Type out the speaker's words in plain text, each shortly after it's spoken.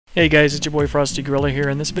Hey guys, it's your boy FrostyGorilla here.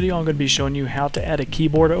 In this video I'm going to be showing you how to add a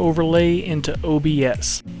keyboard overlay into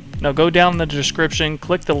OBS. Now go down in the description,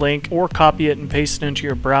 click the link, or copy it and paste it into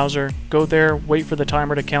your browser. Go there, wait for the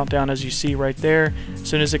timer to count down as you see right there. As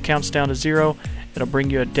soon as it counts down to 0, it'll bring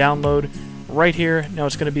you a download right here. Now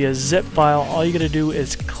it's going to be a zip file. All you got to do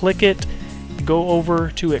is click it, go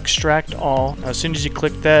over to extract all. Now, as soon as you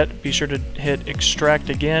click that, be sure to hit extract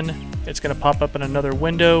again. It's going to pop up in another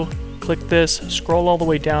window. Click this, scroll all the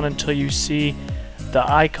way down until you see the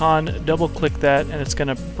icon, double click that, and it's going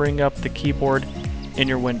to bring up the keyboard in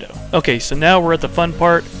your window. Okay, so now we're at the fun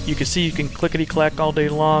part. You can see you can clickety clack all day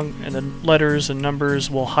long and the letters and numbers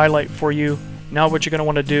will highlight for you. Now what you're going to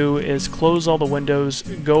want to do is close all the windows,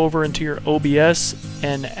 go over into your OBS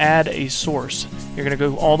and add a source. You're going to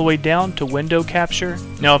go all the way down to window capture.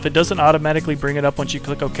 Now if it doesn't automatically bring it up once you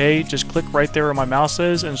click OK, just click right there where my mouse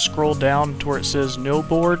is and scroll down to where it says no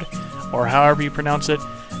board, or however you pronounce it.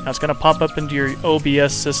 Now it's going to pop up into your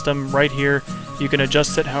OBS system right here. You can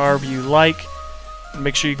adjust it however you like.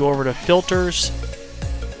 Make sure you go over to filters,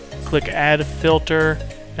 click add filter,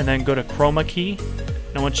 and then go to chroma key.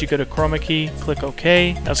 Now once you go to chroma key, click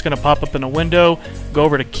OK. That's going to pop up in a window. Go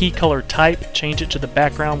over to key color type, change it to the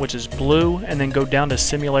background, which is blue, and then go down to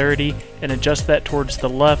similarity and adjust that towards the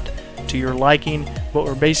left to your liking. What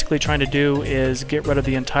we're basically trying to do is get rid of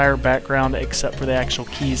the entire background except for the actual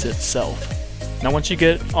keys itself. Now once you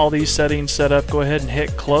get all these settings set up, go ahead and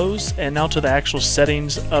hit close, and now to the actual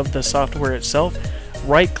settings of the software itself.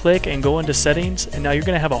 Right click and go into settings, and now you're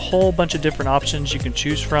going to have a whole bunch of different options you can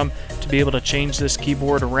choose from to be able to change this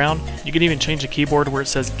keyboard around. You can even change the keyboard where it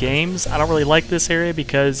says games. I don't really like this area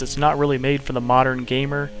because it's not really made for the modern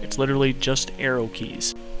gamer. It's literally just arrow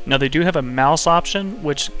keys. Now they do have a mouse option,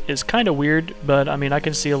 which is kind of weird, but I mean I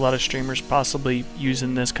can see a lot of streamers possibly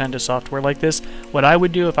using this kind of software like this. What I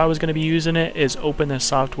would do if I was going to be using it is open this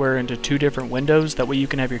software into 2 different windows. That way you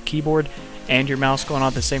can have your keyboard and your mouse going on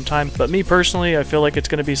at the same time. But me personally, I feel like it's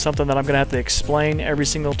going to be something that I'm going to have to explain every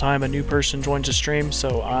single time a new person joins a stream,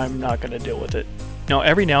 so I'm not going to deal with it. Now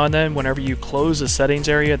every now and then, whenever you close the settings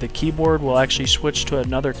area, the keyboard will actually switch to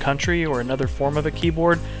another country or another form of a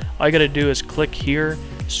keyboard. All you got to do is click here,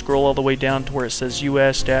 scroll all the way down to where it says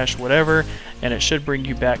US-whatever, and it should bring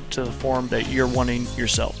you back to the form that you're wanting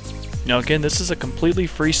yourself. Now again, this is a completely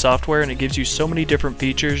free software and it gives you so many different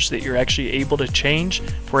features that you're actually able to change.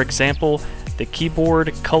 For example, the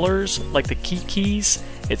keyboard colors, like the keys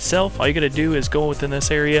itself, all you gotta do is go within this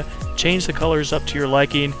area, change the colors up to your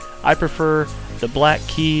liking. I prefer the black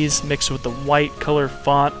keys mixed with the white color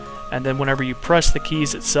font, and then whenever you press the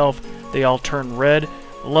keys itself, they all turn red.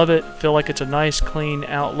 Love it, feel like it's a nice clean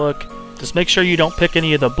outlook. Just make sure you don't pick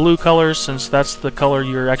any of the blue colors, since that's the color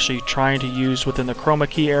you're actually trying to use within the chroma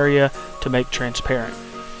key area to make transparent.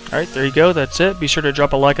 Alright, there you go, that's it. Be sure to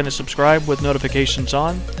drop a like and a subscribe with notifications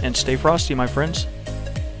on, and stay frosty, my friends.